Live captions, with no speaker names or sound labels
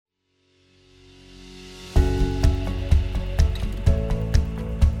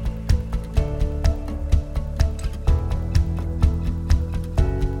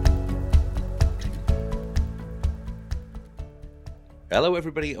Hello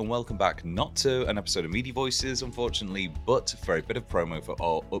everybody and welcome back, not to an episode of Media Voices unfortunately, but for a bit of promo for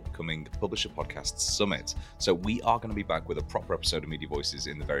our upcoming Publisher Podcast Summit. So we are going to be back with a proper episode of Media Voices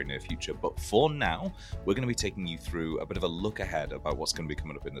in the very near future, but for now we're going to be taking you through a bit of a look ahead about what's going to be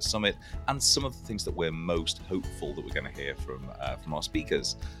coming up in the summit and some of the things that we're most hopeful that we're going to hear from our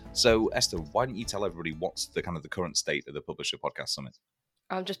speakers. So Esther, why don't you tell everybody what's the kind of the current state of the Publisher Podcast Summit?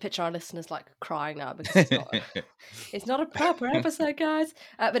 I'm just picturing our listeners like crying now because it's not a proper episode, guys.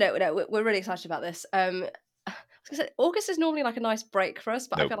 But no, we're really excited about this. I was gonna say August is normally like a nice break for us,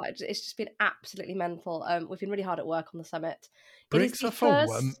 but I feel like it's just been absolutely mental. We've been really hard at work on the summit. Breaks are for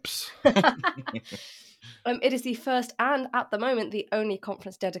wimps. It is the first and at the moment the only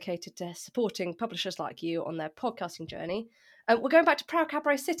conference dedicated to supporting publishers like you on their podcasting journey. We're going back to Proud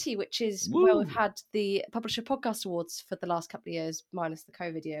Cabaret City, which is where we've had the Publisher Podcast Awards for the last couple of years, minus the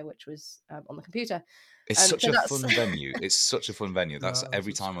COVID year, which was on the computer. It's such a fun venue. It's such a fun venue. That's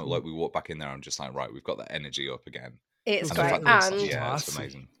every time we walk back in there, I'm just like, right, we've got that energy up again. It's great. It's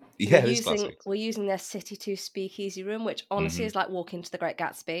amazing. Yeah, we're using their City 2 speakeasy room, which honestly is like walking to the Great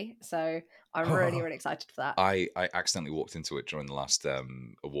Gatsby. So I'm really, really excited for that. I accidentally walked into it during the last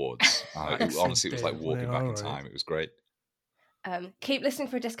awards. Honestly, it was like walking back in time. It was great. Keep listening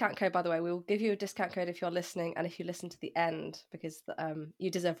for a discount code, by the way. We will give you a discount code if you're listening and if you listen to the end, because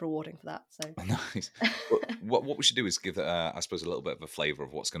you deserve rewarding for that. So nice. What we should do is give, I suppose, a little bit of a flavour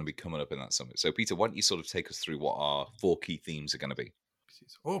of what's going to be coming up in that summit. So, Peter, why don't you sort of take us through what our 4 key themes are going to be?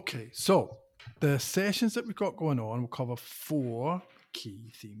 Okay, so the sessions that we've got going on will cover 4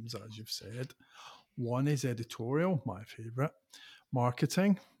 key themes, as you've said. One is editorial, my favourite.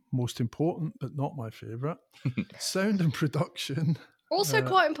 Marketing, most important, but not my favourite. Sound and production. Also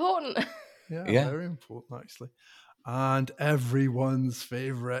quite important. Yeah, very important, actually. And everyone's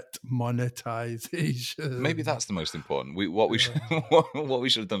favourite, monetization. Maybe that's the most important. What we should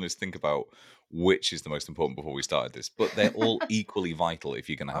have done is think about which is the most important before we started this. But they're all equally vital if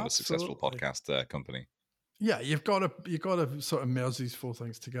you're going to have a successful podcast company. Yeah, you've got to sort of merge these 4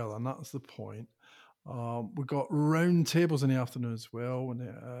 things together, and that's the point. We've got round tables in the afternoon as well, and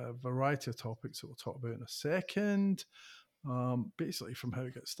a variety of topics that we'll talk about in a second. Basically from how to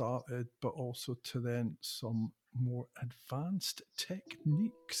get started, but also to then some more advanced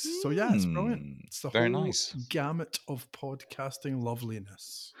techniques. So yeah, it's brilliant. It's the whole gamut of podcasting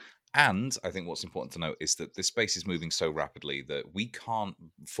loveliness. And I think what's important to note is that this space is moving so rapidly that we can't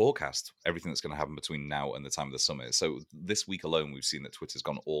forecast everything that's going to happen between now and the time of the summit. So this week alone, we've seen that Twitter's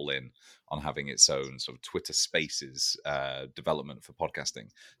gone all in on having its own sort of Twitter Spaces development for podcasting.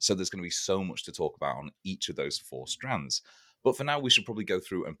 So there's going to be so much to talk about on each of those 4 strands. But for now, we should probably go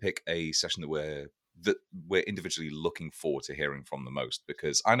through and pick a session that we're individually looking forward to hearing from the most,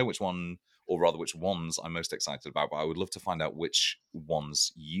 because I know which one, or rather which ones I'm most excited about, but I would love to find out which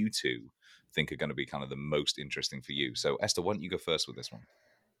ones you two think are going to be kind of the most interesting for you. So Esther, why don't you go first with this one?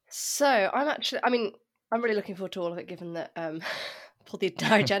 So I'm really looking forward to all of it, given that pulled the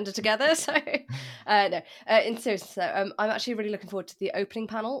entire agenda together. So in seriousness though, I'm actually really looking forward to the opening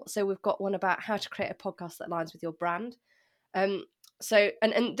panel. So we've got one about how to create a podcast that aligns with your brand. So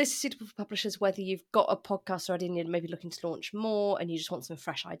this is suitable for publishers whether you've got a podcast already and you're maybe looking to launch more and you just want some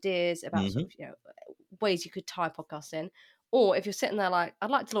fresh ideas about sort of, ways you could tie podcasts in, or if you're sitting there like, I'd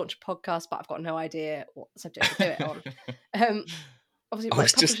like to launch a podcast but I've got no idea what subject to do it on.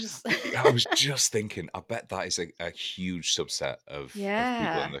 Obviously, I was just thinking, I bet that is a huge subset of people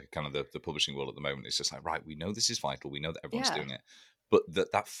in the kind of the publishing world at the moment. It's just like, right, we know this is vital, we know that everyone's doing it, but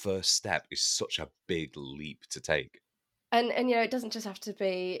that first step is such a big leap to take. And it doesn't just have to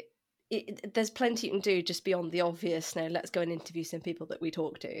be. There's plenty you can do just beyond the obvious. Now, let's go and interview some people that we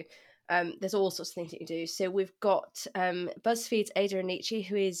talk to. There's all sorts of things that you can do. So we've got BuzzFeed's Ada Anici,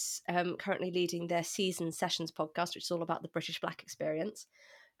 who is currently leading their Season Sessions podcast, which is all about the British Black experience.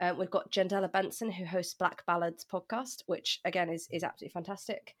 We've got Jendela Benson, who hosts Black Ballads podcast, which again is absolutely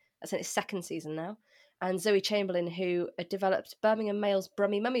fantastic. That's in its 2nd season now. And Zoe Chamberlain, who developed Birmingham Mail's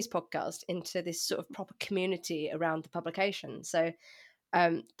Brummy Mummies podcast into this sort of proper community around the publication. So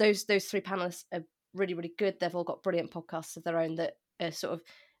those 3 panelists are really, really good. They've all got brilliant podcasts of their own that are sort of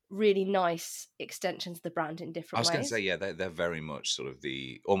really nice extensions of the brand in different ways. I was going to say, they're very much sort of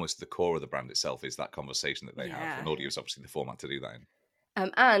almost the core of the brand itself is that conversation that they have. And audio is obviously the format to do that in.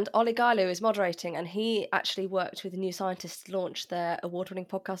 And Ollie Gailu is moderating, and he actually worked with the New Scientist to launch their award-winning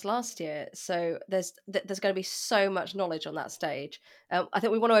podcast last year. So there's going to be so much knowledge on that stage. I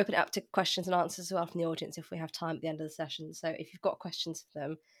think we want to open it up to questions and answers as well from the audience if we have time at the end of the session. So if you've got questions for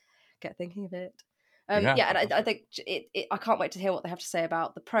them, get thinking of it. Yeah, and I think I can't wait to hear what they have to say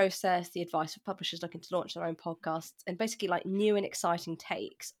about the process, the advice for publishers looking to launch their own podcasts, and basically like new and exciting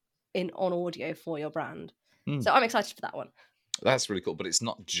takes on audio for your brand. So I'm excited for that one. That's really cool, but it's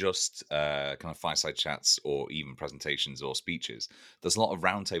not just kind of fireside chats or even presentations or speeches. There's a lot of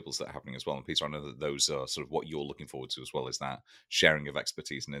roundtables that are happening as well. And Peter, I know that those are sort of what you're looking forward to as well, as that sharing of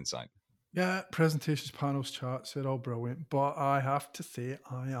expertise and insight. Yeah, presentations, panels, chats, they're all brilliant. But I have to say,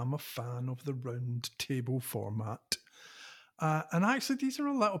 I am a fan of the round table format. And actually, these are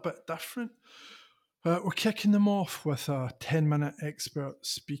a little bit different. We're kicking them off with a 10-minute expert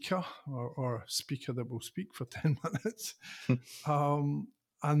speaker or a speaker that will speak for 10 minutes,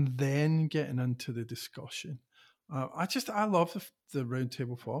 and then getting into the discussion. I love the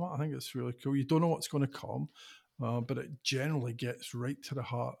roundtable format. I think it's really cool. You don't know what's going to come, but it generally gets right to the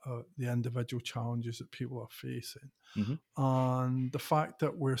heart of the individual challenges that people are facing. Mm-hmm. And the fact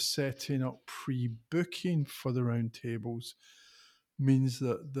that we're setting up pre-booking for the roundtables means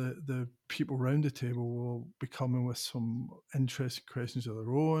that the people around the table will be coming with some interesting questions of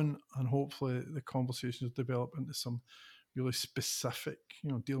their own, and hopefully the conversations develop into some really specific,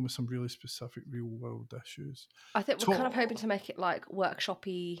 dealing with some really specific real world issues. I think we're kind of hoping to make it like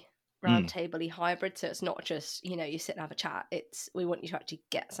workshopy, roundtable-y hybrid, so it's not just you sit and have a chat. We want you to actually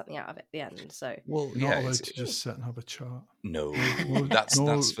get something out of it at the end. So you're not allowed to just sit and have a chat. No, that's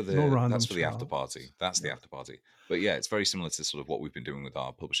for the after party. That's the after party. But yeah, it's very similar to sort of what we've been doing with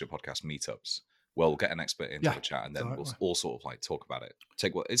our publisher podcast meetups. Well, we'll get an expert into the chat, and then we'll all sort of like talk about it.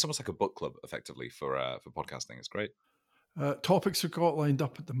 It's almost like a book club, effectively, for podcasting. It's great. Topics we've got lined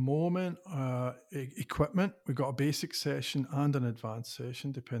up at the moment: equipment. We've got a basic session and an advanced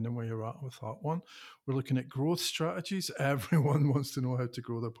session, depending where you're at with that one. We're looking at growth strategies. Everyone wants to know how to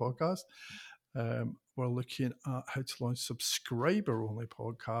grow their podcast. We're looking at how to launch subscriber-only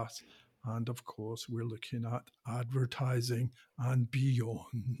podcasts. And of course, we're looking at advertising and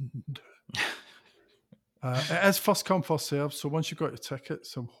beyond. It is first come, first serve. So once you've got your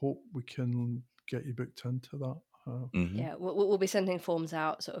tickets, I hope we can get you booked into that. Yeah, we'll be sending forms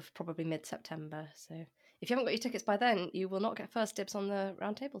out sort of probably mid-September. So if you haven't got your tickets by then, you will not get first dibs on the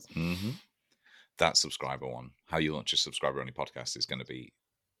roundtables. Mm-hmm. That subscriber one, how you launch a subscriber-only podcast, is going to be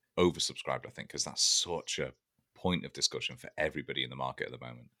oversubscribed, I think, because that's such a point of discussion for everybody in the market at the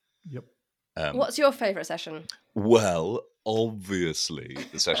moment. Yep. What's your favourite session? Well, obviously,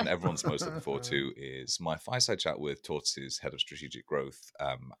 the session everyone's most looking forward to is my fireside chat with Tortoise's head of strategic growth,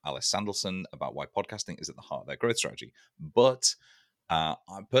 Alice Sandelson, about why podcasting is at the heart of their growth strategy. But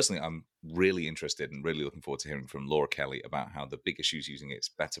I'm really interested and really looking forward to hearing from Laura Kelly about how the big issues using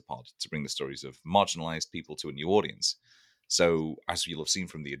its BetterPod to bring the stories of marginalized people to a new audience. So, as you'll have seen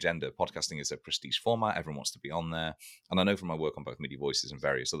from the agenda, podcasting is a prestige format. Everyone wants to be on there. And I know from my work on both MIDI Voices and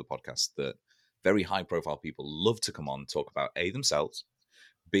various other podcasts that very high-profile people love to come on, talk about A, themselves,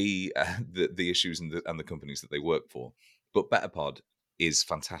 B, the issues and the companies that they work for. But BetterPod is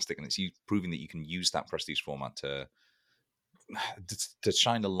fantastic, and it's proving that you can use that prestige format to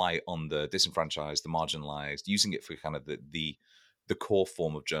shine a light on the disenfranchised, the marginalized, using it for kind of the core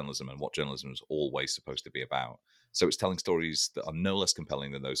form of journalism and what journalism is always supposed to be about. So it's telling stories that are no less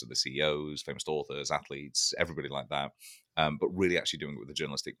compelling than those of the CEOs, famous authors, athletes, everybody like that, but really actually doing it with a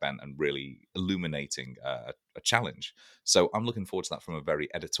journalistic bent and really illuminating a challenge. So I'm looking forward to that from a very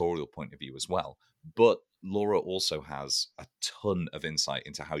editorial point of view as well. But Laura also has a ton of insight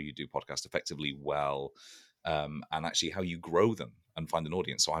into how you do podcasts effectively well, and actually how you grow them and find an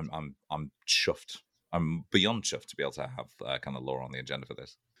audience. So I'm chuffed. I'm beyond chuffed to be able to have kind of Laura on the agenda for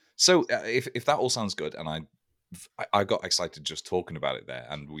this. So if that all sounds good, and I got excited just talking about it there,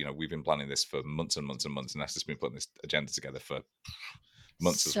 and we've been planning this for months and months and months, and Esther's been putting this agenda together for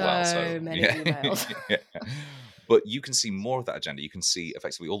months as well. So many emails. Yeah. But you can see more of that agenda. You can see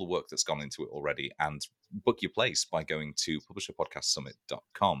effectively all the work that's gone into it already, and book your place by going to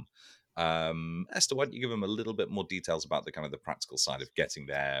publisherpodcastsummit.com. Esther, why don't you give them a little bit more details about the kind of the practical side of getting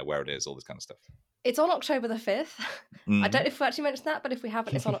there, where it is, all this kind of stuff? It's on October the 5th. I don't know if we actually mentioned that, but if we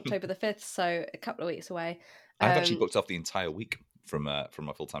haven't, it's on October the 5th, so a couple of weeks away. I've actually booked off the entire week from my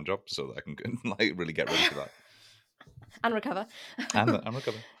full-time job so that I can like really get ready for that. And recover. And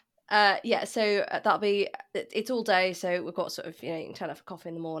recover. So that'll be, it's all day, so we've got sort of, you can turn up for coffee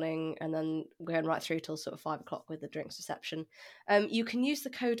in the morning, and then we're going right through till sort of 5 o'clock with the drinks reception. You can use the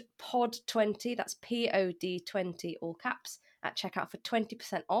code POD20, that's POD20, all caps, at checkout for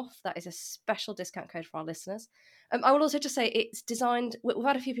 20% off. That is a special discount code for our listeners. I will also just say it's designed, we've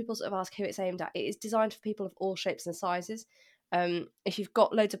had a few people sort of ask who it's aimed at. It is designed for people of all shapes and sizes. If you've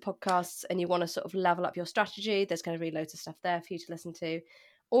got loads of podcasts and you want to sort of level up your strategy, there's going to be loads of stuff there for you to listen to.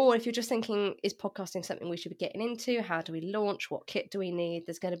 Or if you're just thinking, is podcasting something we should be getting into? How do we launch? What kit do we need?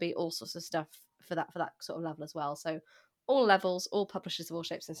 There's going to be all sorts of stuff for that sort of level as well. So all levels, all publishers of all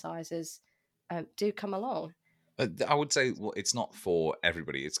shapes and sizes do come along. I would say, well, it's not for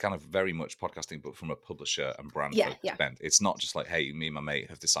everybody. It's kind of very much podcasting, but from a publisher and brand bent. It's not just like, hey, me and my mate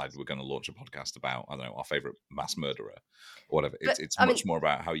have decided we're going to launch a podcast about, I don't know, our favorite mass murderer or whatever. It's much more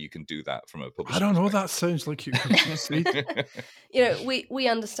about how you can do that from a publisher. I don't know. That sounds like you could proceed. You know, we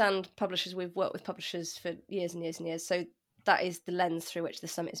understand publishers. We've worked with publishers for years and years and years. So that is the lens through which the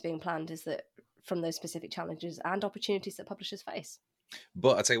summit is being planned, is that from those specific challenges and opportunities that publishers face.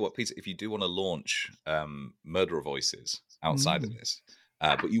 But I tell you what, Peter, if you do want to launch Murderer Voices outside of this,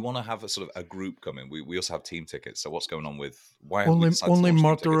 but you want to have a sort of a group come in, we also have team tickets. So what's going on with why only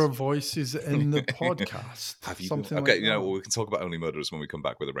Murderer Voices in the podcast? Have you something okay, like you know, well, we can talk about only murderers when we come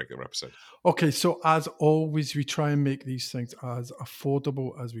back with a regular episode. Okay, so as always, we try and make these things as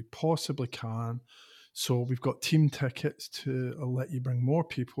affordable as we possibly can. So we've got team tickets to let you bring more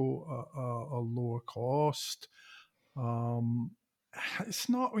people at a lower cost. It's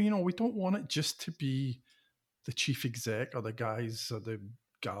not, you know, we don't want it just to be the chief exec or the guys or the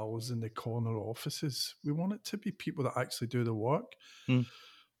gals in the corner offices. We want it to be people that actually do the work.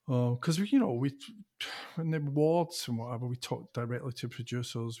 Because we in the awards and whatever, we talk directly to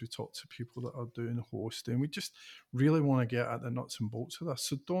producers, we talk to people that are doing hosting. We just really want to get at the nuts and bolts of this.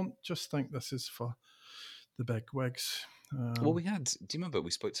 So don't just think this is for the big wigs. Well, do you remember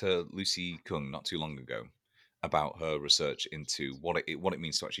we spoke to Lucy Kung not too long ago about her research into what it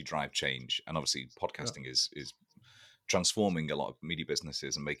means to actually drive change, and obviously podcasting is transforming a lot of media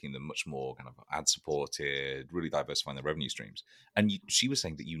businesses and making them much more kind of ad supported, really diversifying their revenue streams. And she was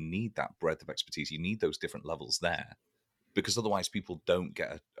saying that you need that breadth of expertise, you need those different levels there, because otherwise people don't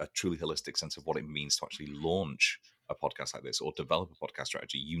get a truly holistic sense of what it means to actually launch a podcast like this or develop a podcast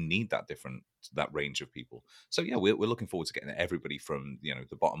strategy. You need that range of people. So yeah, we're looking forward to getting everybody from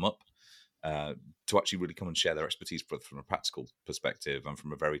the bottom up to actually really come and share their expertise from a practical perspective and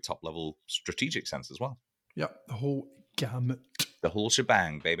from a very top level strategic sense as well. Yeah, the whole gamut. The whole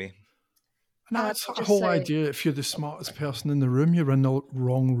shebang, baby. And that's the whole idea. If you're the smartest person in the room, you're in the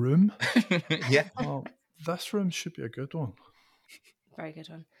wrong room. Yeah. Well, this room should be a good one. Very good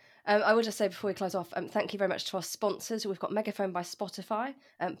one. I will just say before we close off, thank you very much to our sponsors. We've got Megaphone by Spotify,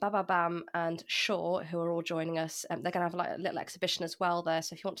 Bababam and Shaw, who are all joining us. They're going to have a little exhibition as well there.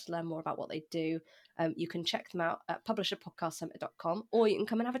 So if you want to learn more about what they do, you can check them out at publisherpodcastsummit.com, or you can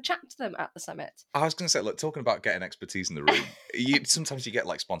come and have a chat to them at the summit. I was going to say, look, talking about getting expertise in the room, sometimes you get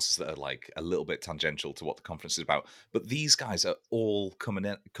like sponsors that are like a little bit tangential to what the conference is about, but these guys are all coming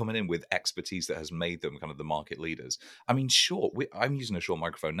in with expertise that has made them kind of the market leaders. I mean, Shaw, I'm using a Shaw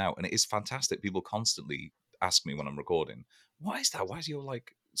microphone now, and it is fantastic. People constantly ask me when I'm recording, why is that? Why is your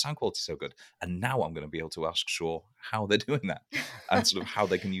sound quality so good? And now I'm going to be able to ask Shaw how they're doing that and sort of how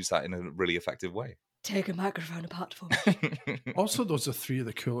they can use that in a really effective way. Take a microphone apart for me. Also, those are three of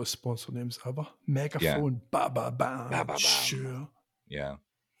the coolest sponsor names ever. Megaphone, Bababam, Sure. Yeah.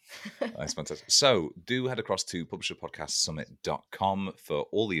 That's fantastic. So do head across to publisherpodcastsummit.com for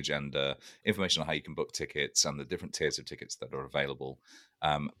all the agenda, information on how you can book tickets and the different tiers of tickets that are available.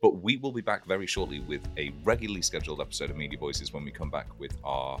 But we will be back very shortly with a regularly scheduled episode of Media Voices when we come back with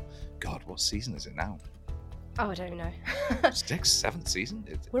our, God, what season is it now? Oh, I don't know. 6th, 7th season?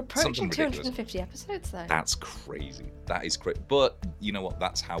 We're approaching 250 episodes though. That's crazy. That is crazy. But you know what?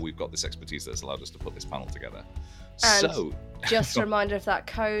 That's how we've got this expertise that's allowed us to put this panel together. And so, just a reminder of that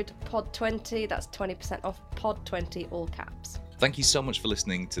code, POD20. That's 20% off, POD20, all caps. Thank you so much for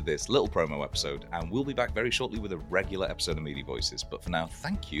listening to this little promo episode, and we'll be back very shortly with a regular episode of Media Voices. But for now,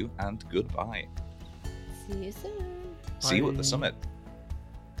 thank you and goodbye. See you soon. See you at the summit.